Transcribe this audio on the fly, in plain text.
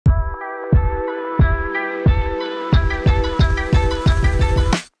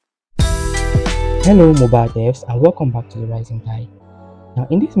Hello mobile devs and welcome back to the Rising Tide. Now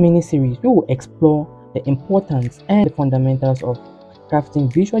in this mini series we will explore the importance and the fundamentals of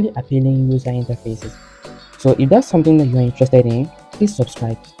crafting visually appealing user interfaces. So if that's something that you are interested in, please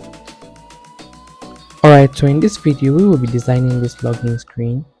subscribe. Alright, so in this video we will be designing this login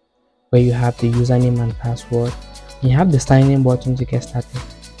screen where you have the username and password and you have the sign in button to get started.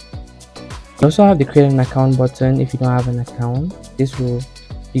 You also have the create an account button if you don't have an account. This will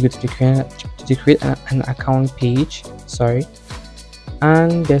you go to create an account page,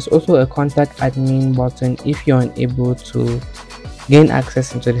 and there's also a contact admin button if you're unable to gain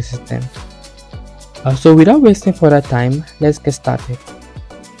access into the system. So without wasting further time, let's get started.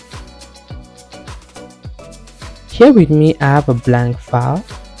 Here with me I have a blank file.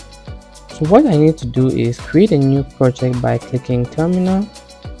 So what I need to do is create a new project by clicking terminal,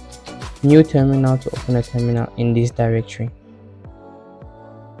 new terminal to open a terminal in this directory.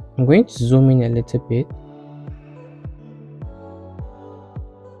 I'm going to zoom in a little bit.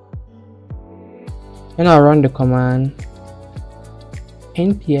 Then I'll run the command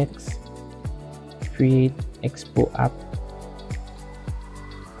npx create-expo-app.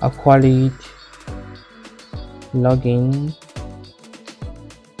 I'll call it login.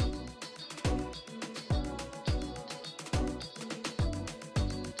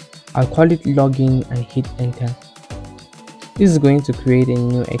 I'll call it login and hit enter. This is going to create a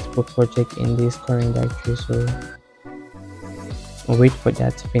new expo project in this current directory, so I'll wait for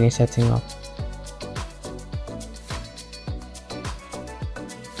that to finish setting up.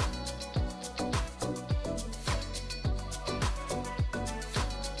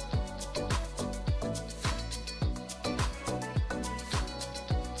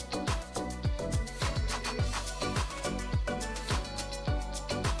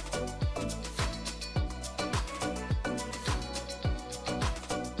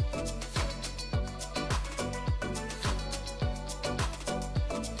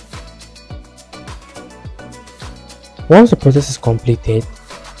 Once the process is completed,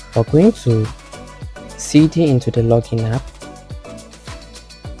 we're going to cd into the login app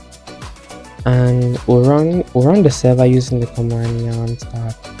and we'll run the server using the command yarn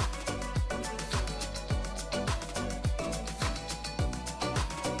start.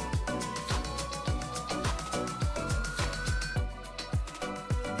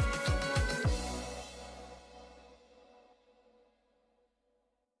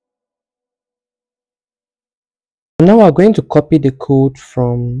 Now we're going to copy the code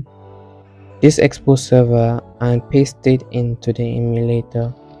from this expo server and paste it into the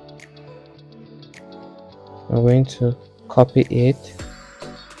emulator. We're going to copy it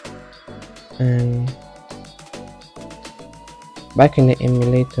and back in the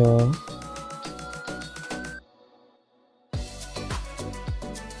emulator.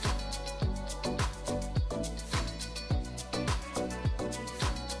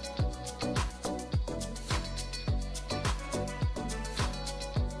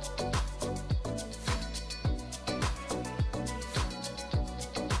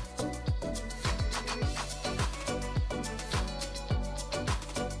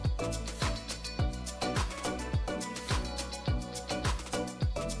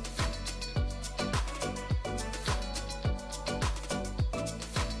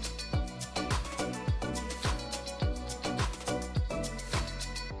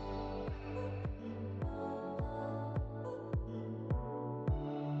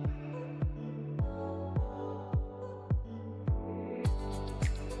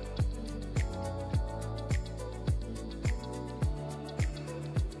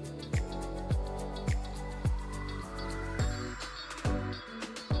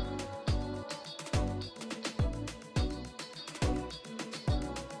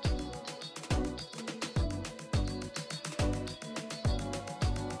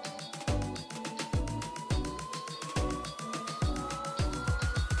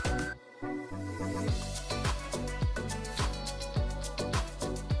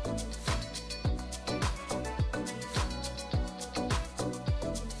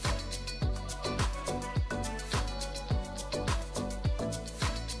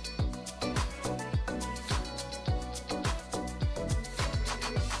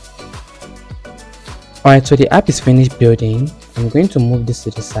 Alright, so the app is finished building. I'm going to move this to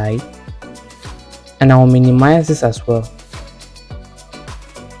the side and I will minimize this as well.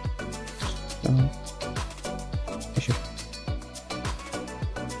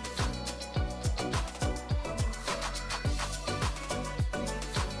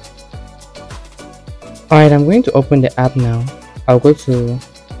 Alright, I'm going to open the app now. I'll go to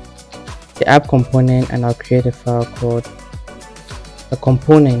the app component and I'll create a file called a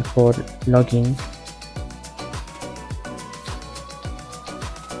component called login.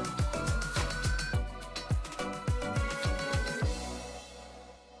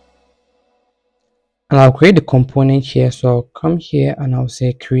 And I'll create the component here. So I'll come here and I'll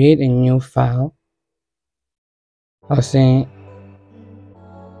say create a new file. I'll say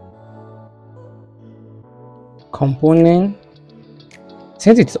component.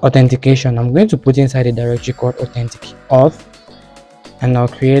 Since it's authentication, I'm going to put inside a directory called authentic auth, and I'll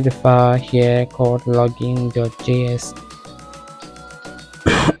create a file here called login.js.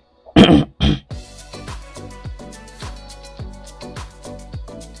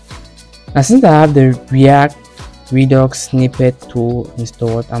 Now since I have the React Redux snippet tool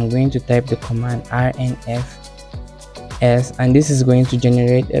installed, I'm going to type the command rnfs, and this is going to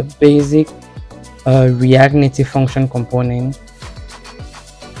generate a basic React Native function component.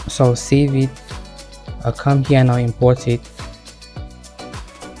 So I'll save it, I'll come here and I'll import it.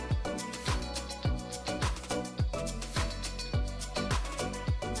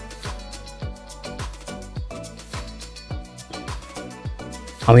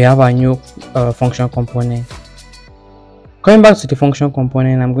 And we have our new function component. Going back to the function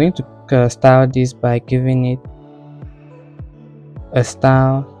component, I'm going to style this by giving it a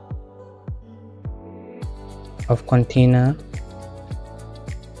style of container.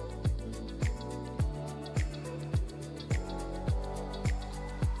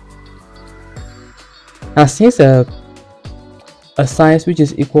 Now since a size which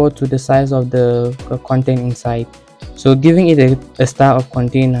is equal to the size of the content inside, so giving it a style of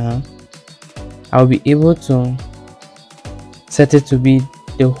container, I'll be able to set it to be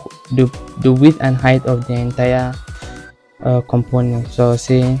the width and height of the entire component. So I'll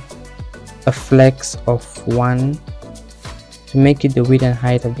say a flex of 1 to make it the width and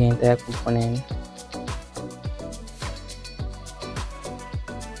height of the entire component.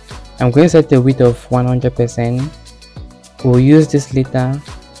 I'm going to set the width of 100%. We'll use this later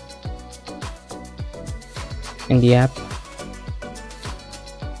in the app.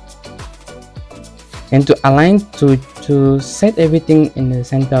 And to align to set everything in the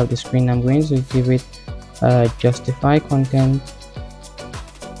center of the screen, I'm going to give it justify content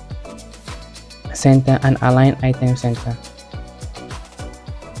center and align item center.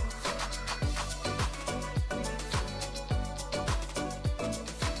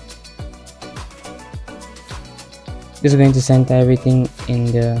 This is going to center everything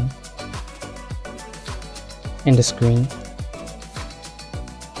in the screen.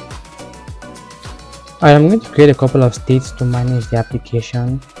 Alright, I'm going to create a couple of states to manage the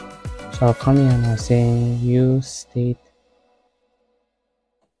application. So I'll come here and I'll say use state.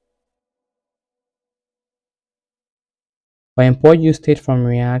 I import use state from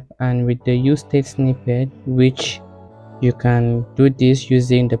React, and with the use state snippet, which you can do this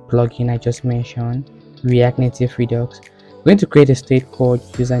using the plugin I just mentioned, React Native Redux, I'm going to create a state called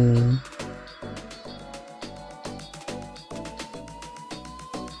username.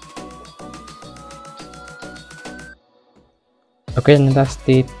 I'll create another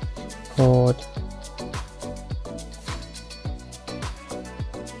state called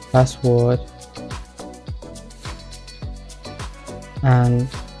password, and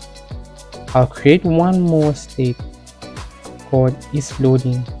I'll create one more state called is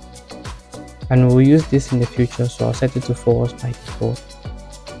loading, and we'll use this in the future, so I'll set it to false by default.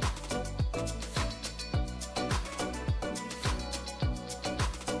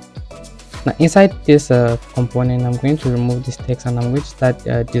 Now inside this component, I'm going to remove this text and I'm going to start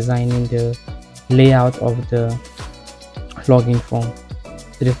designing the layout of the login form.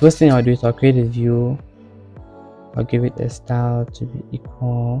 So the first thing I'll do is I'll create a view. I'll give it a style to be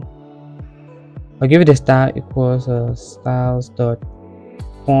equal. I'll give it a style equals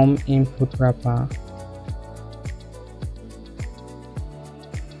styles.form input wrapper.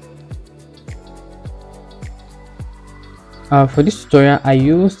 For this tutorial, I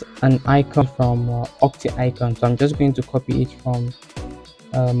used an icon from OctiIcon, so I'm just going to copy it from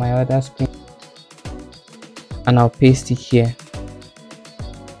my other screen and I'll paste it here.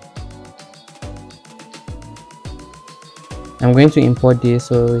 I'm going to import this,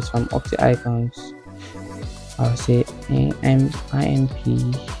 so it's from OctiIcons. I'll say imp.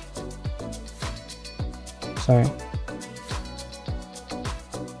 Sorry.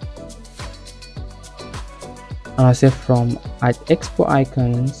 And I'll say from at expo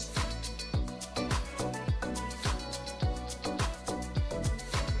icons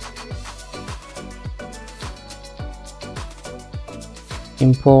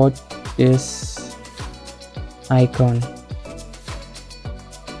import this icon.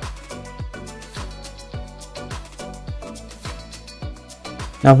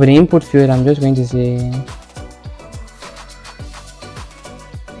 Now for the input field, I'm just going to say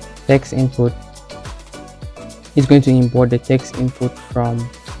text input. It's going to import the text input from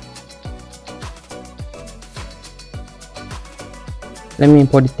let me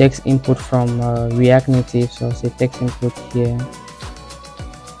import the text input from React Native. So I'll say text input here,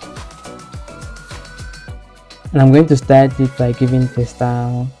 and I'm going to start it by giving the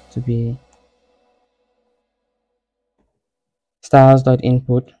style to be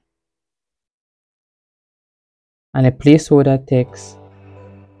styles.input and a placeholder text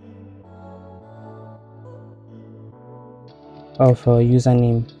of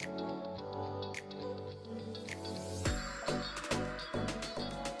username.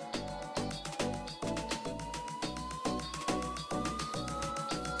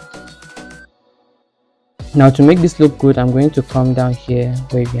 Now to make this look good, I'm going to come down here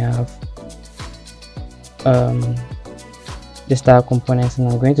where we have the style components, and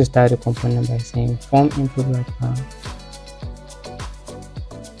I'm going to start the component by saying form input wrapper.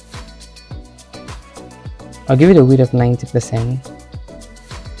 I'll give it a width of 90%,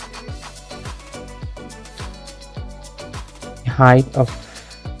 a height of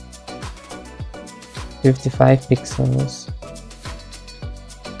 55 pixels,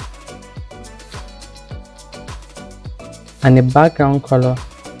 and a background color.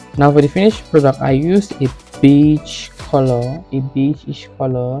 Now for the finished product, I used a beige color, a beige-ish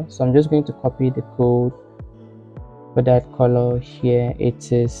color, so I'm just going to copy the code for that color here. It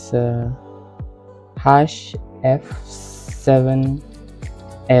is hash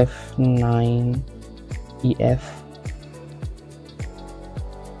F7F9EF.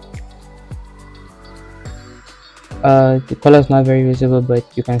 The color is not very visible, but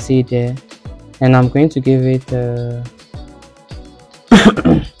you can see it there, and I'm going to give it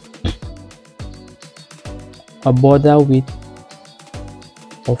a border width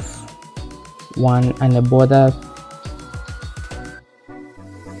of 1 and a border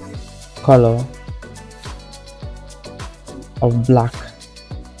color of black.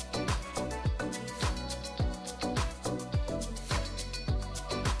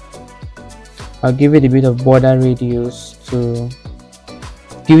 I'll give it a bit of border radius to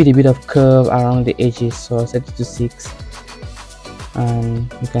give it a bit of curve around the edges, so I'll set it to 6,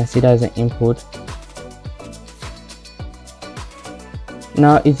 and you can see that as an input.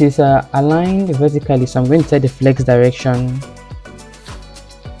 Now it is aligned vertically, so I'm going to set the flex direction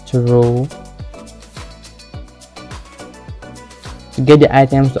to row to get the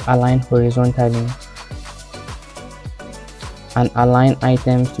items to align horizontally and align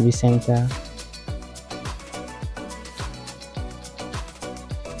items to be center.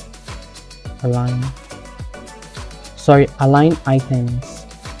 Align items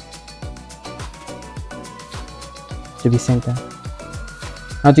to be center.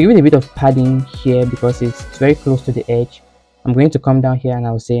 Now to give it a bit of padding here, because it's very close to the edge, I'm going to come down here and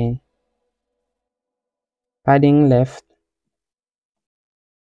I'll say padding left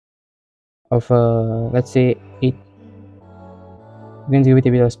of let's say 8. I'm going to give it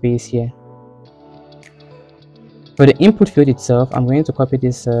a bit of space here. For the input field itself, I'm going to copy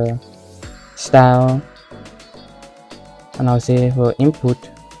this style, and I'll say for input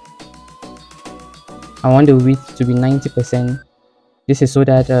I want the width to be 90%. This is so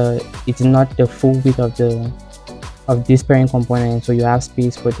that it's not the full width of this parent component, so you have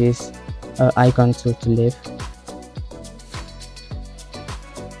space for this icon to live.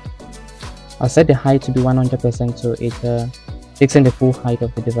 I'll set the height to be 100%, so it takes in the full height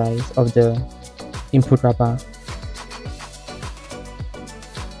of the device, of the input wrapper.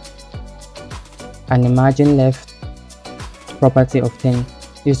 And the margin left property of 10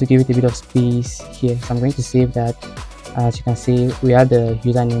 is to give it a bit of space here, so I'm going to save that. As you can see, we have the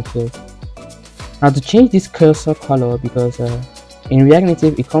username field. Now to change this cursor color, because in React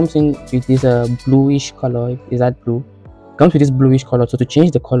Native it comes in with this bluish color. Is that blue? It comes with this bluish color. So to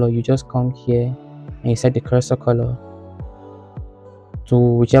change the color, you just come here and you set the cursor color to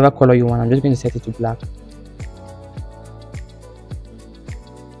whichever color you want. I'm just going to set it to black.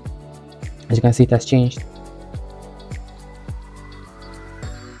 As you can see, it has changed.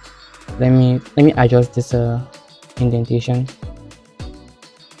 Let me adjust this indentation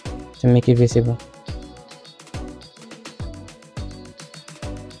to make it visible.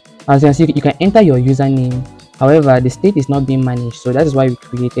 As you can see, you can enter your username. However, the state is not being managed, so that is why we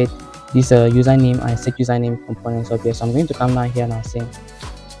created this username and set username components up here. So I'm going to come down here and I'll say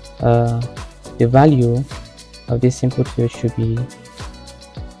the value of this input field should be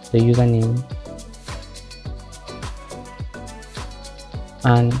the username,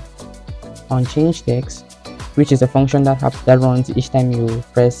 and on change text, which is a function that runs each time you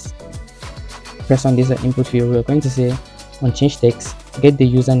press on this input field, we're going to say on change text, get the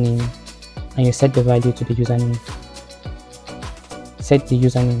username, and you set the value to the username. Set the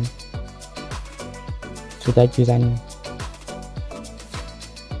username to that username.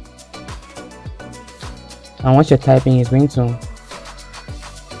 And once you're typing, it's going to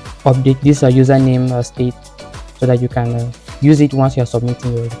update this username state so that you can use it once you're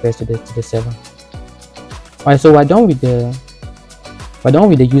submitting your request to the server. Alright, so we're done with the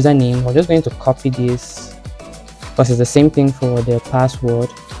username. We're just going to copy this because it's the same thing for the password.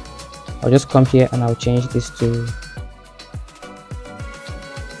 I'll just come here and I'll change this to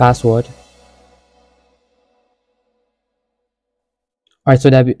password. Alright,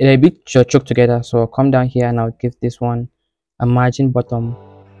 so they're a bit choked together, so I'll come down here and I'll give this one a margin bottom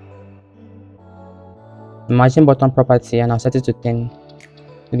property, and I'll set it to 10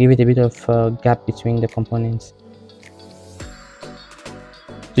 to give it a bit of gap between the components.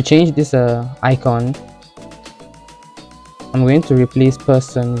 To change this icon, I'm going to replace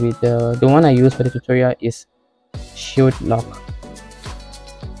person with the one I use for the tutorial is shield lock.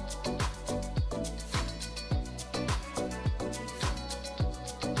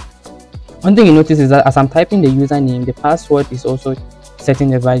 One thing you notice is that as I'm typing the username, the password is also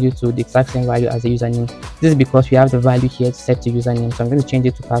setting the value to the exact same value as the username. This is because we have the value here set to username, so I'm going to change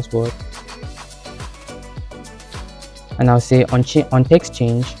it to password. And I'll say on text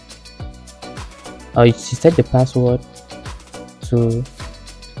change, you set the password to,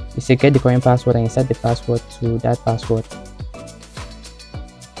 you say get the current password and you set the password to that password.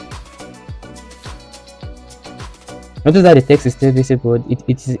 Notice that the text is still visible.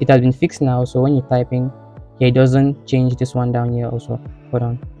 It has been fixed now, so when you're typing here, it doesn't change this one down here also. Hold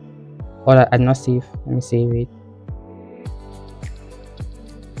on. Or I did not save. Let me save it.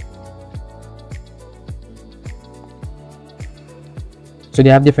 So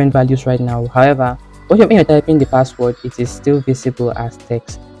they have different values right now. However, when you're typing the password, it is still visible as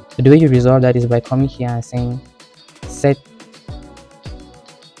text. So the way you resolve that is by coming here and saying set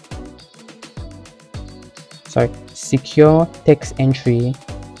secure text entry,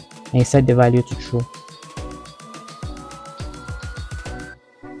 and you set the value to true.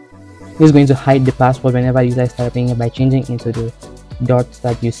 This is going to hide the password whenever the user is typing it by changing into the dots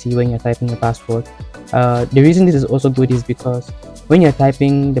that you see when you're typing the password. The reason this is also good is because when you're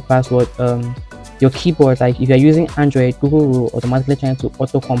typing the password, your keyboard, like if you're using Android, Google will automatically try to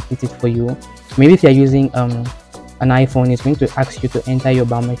auto-complete it for you. Maybe if you're using an iPhone, it's going to ask you to enter your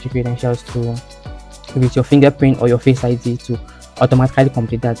biometric credentials with your fingerprint or your Face ID to automatically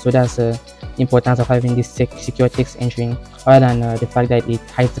complete that. So that's the importance of having this secure text entry, other than the fact that it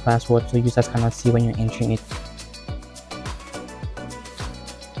hides the password so users cannot see when you're entering it.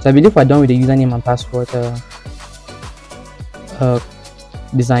 So I believe we're done with the username and password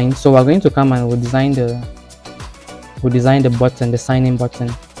design. So we're going to come and we'll design the button, the sign in button.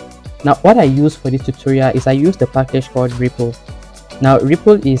 Now what I use for this tutorial is I use the package called Ripple. Now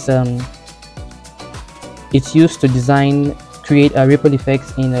Ripple is it's used to create a ripple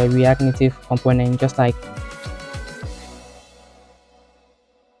effects in a React Native component, just like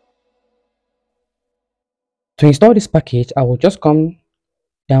to install this package. I will just come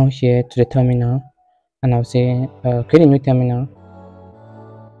down here to the terminal and I'll say create a new terminal.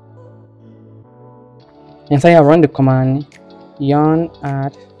 And so I run the command yarn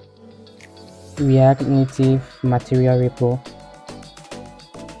add React Native material ripple,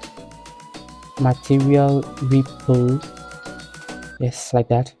 yes, like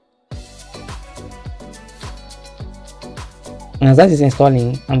that. And as that is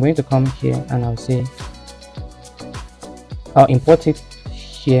installing, I'm going to come here and I'll say I'll import it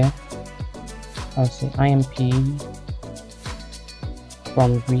here. I'll say imp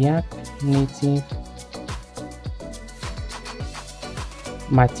from React Native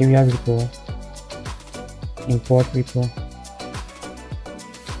material repo, import repo.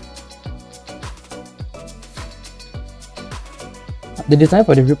 The design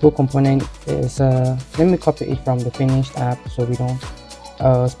for the repo component is let me copy it from the finished app so we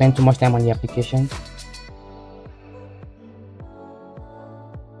don't spend too much time on the application.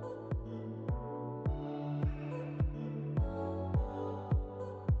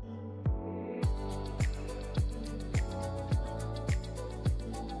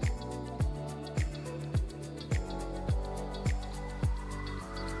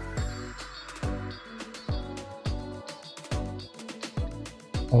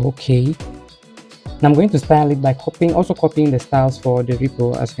 Okay, now I'm going to style it by copying the styles for the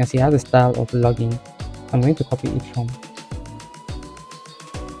repo. As you can see, it has a style of login. I'm going to copy it from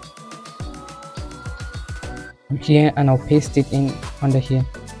here and I'll paste it in under here.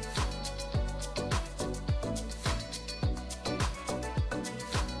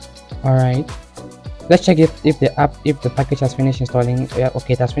 All right, let's check if the package has finished installing. Yeah,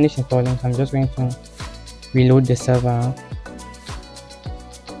 okay, it has finished installing. So I'm just going to reload the server.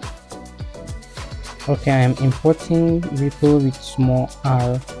 Okay, I am importing repo with small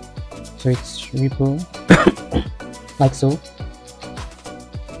r, so it's repo like so.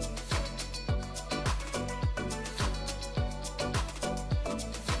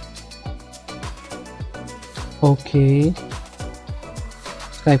 Okay,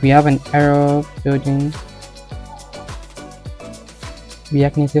 it's like we have an error building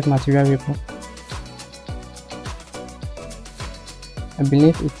React Native material repo. I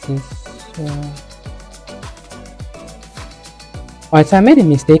believe it is. Alright, so I made a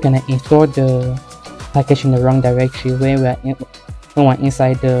mistake and I installed the package in the wrong directory when we're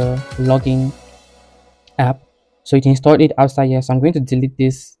inside the login app. So it installed it outside here. So I'm going to delete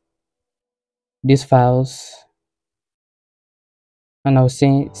these files and I'll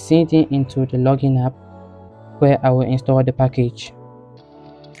send it into the login app where I will install the package.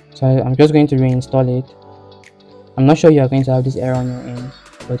 So I'm just going to reinstall it. I'm not sure you are going to have this error on your end,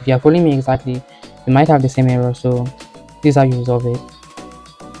 but if you are following me exactly, you might have the same error. So this is how you resolve it.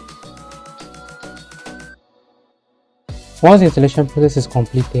 Once the installation process is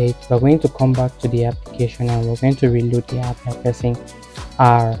completed, we're going to come back to the application and we're going to reload the app by pressing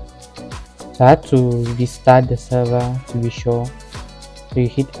R. So I had to restart the server to be sure. So you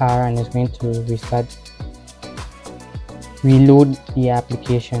hit R and it's going to reload the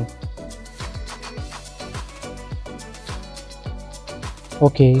application.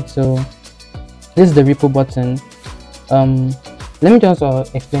 Okay, so this is the repo button. Let me just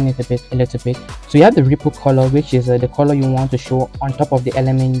explain it a little bit. So you have the repo color, which is the color you want to show on top of the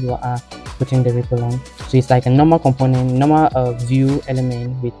element you are putting the repo on. So it's like a normal component, normal view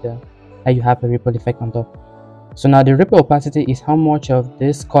element with that you have a ripple effect on top. So now the ripple opacity is how much of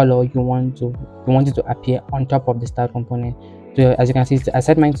this color you want it to appear on top of the start component. So as you can see, I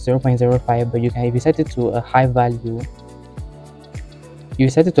set mine to 0.05, but if you set it to a high value,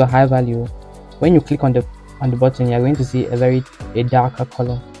 when you click on the button, you're going to see a darker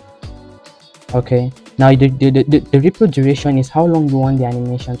color. Okay, now the ripple duration is how long you want the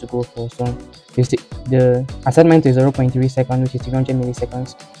animation to go for. So I set mine to 0.3 seconds, which is 300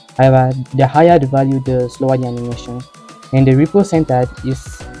 milliseconds. However, the higher the value, the slower the animation. And the ripple centered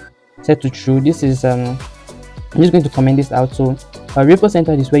is set to true. This is I'm just going to comment this out. So ripple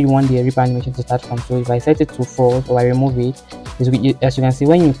centered is where you want the ripple animation to start from. So if I set it to false or I remove it, as you can see,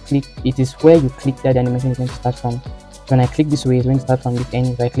 when you click, it is where you click that the animation is going to start from. So when I click this way, it's going to start from this end.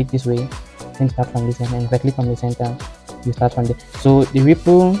 If I click this way, it's going to start from this end. And if I click from the center, you start from there. So the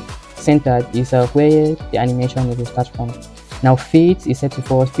ripple centered is where the animation will start from. Now fade is set to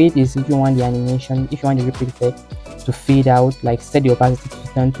false. Fade is if you want the animation, if you want the ripple effect to fade out, like set the opacity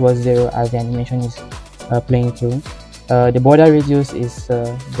to turn towards 0 as the animation is playing through. The border radius is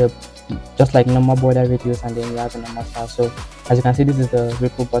just like normal border radius, and then you have a normal style. So as you can see, this is the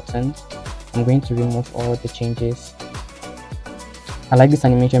ripple button. I'm going to remove all the changes. I like this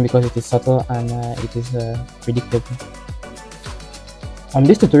animation because it is subtle and it is predictable.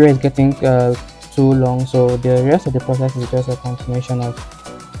 This tutorial is getting too long, so the rest of the process is just a continuation of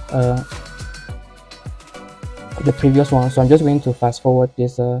the previous one. So I'm just going to fast forward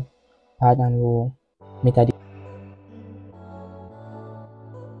this part and we'll meet at the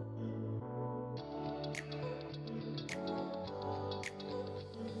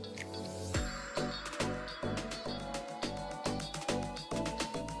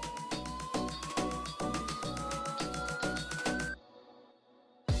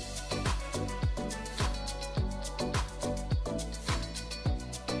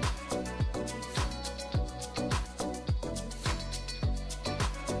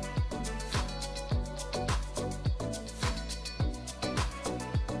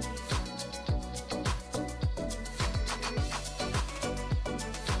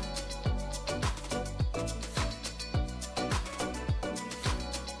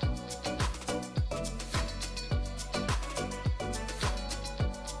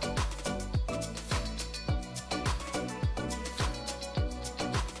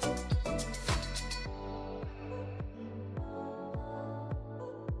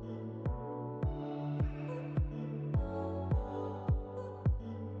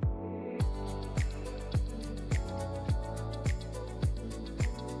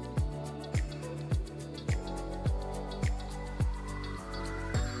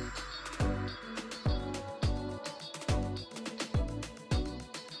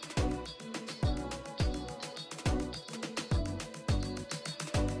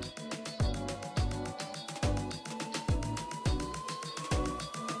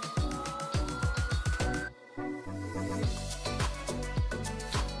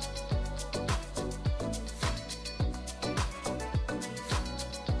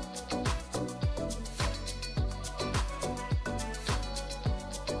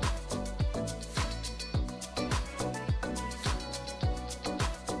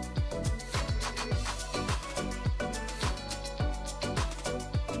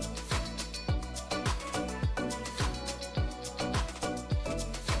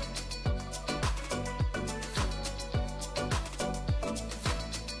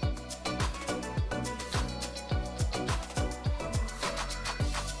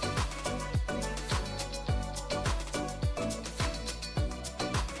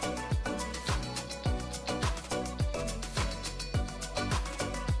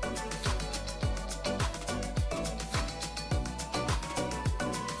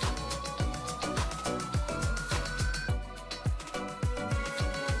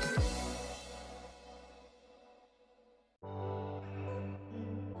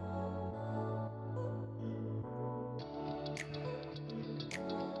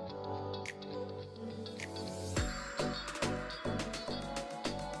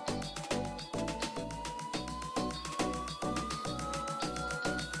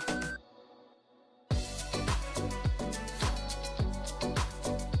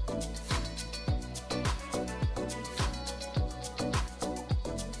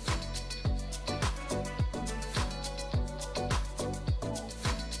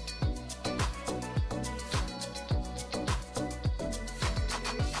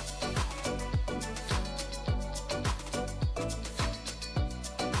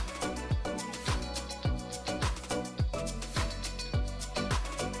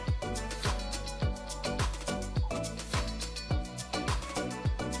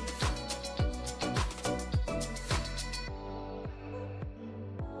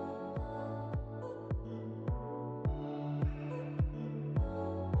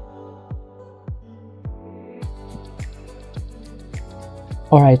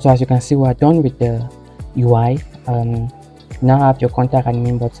Alright, so as you can see, we're done with the UI. Now have your contact and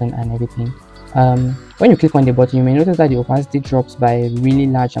name button and everything. When you click on the button, you may notice that the opacity drops by a really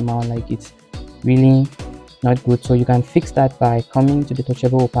large amount, like it's really not good. So you can fix that by coming to the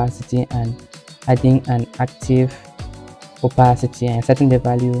touchable opacity and adding an active opacity and setting the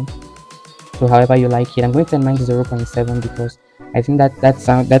value to however you like it. I'm going to set mine to 0.7 because I think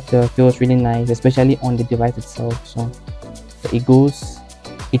that feels really nice, especially on the device itself. So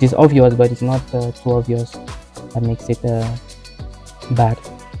it is obvious, but it's not too obvious. That makes it bad.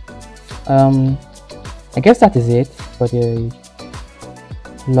 I guess that is it for the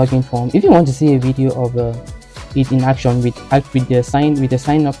login form. If you want to see a video of it in action with the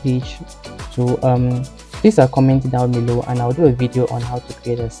sign up page, so please comment down below and I'll do a video on how to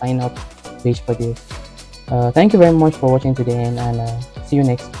create a sign up page for this. Thank you very much for watching to the end, and see you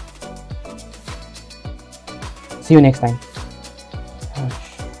next time.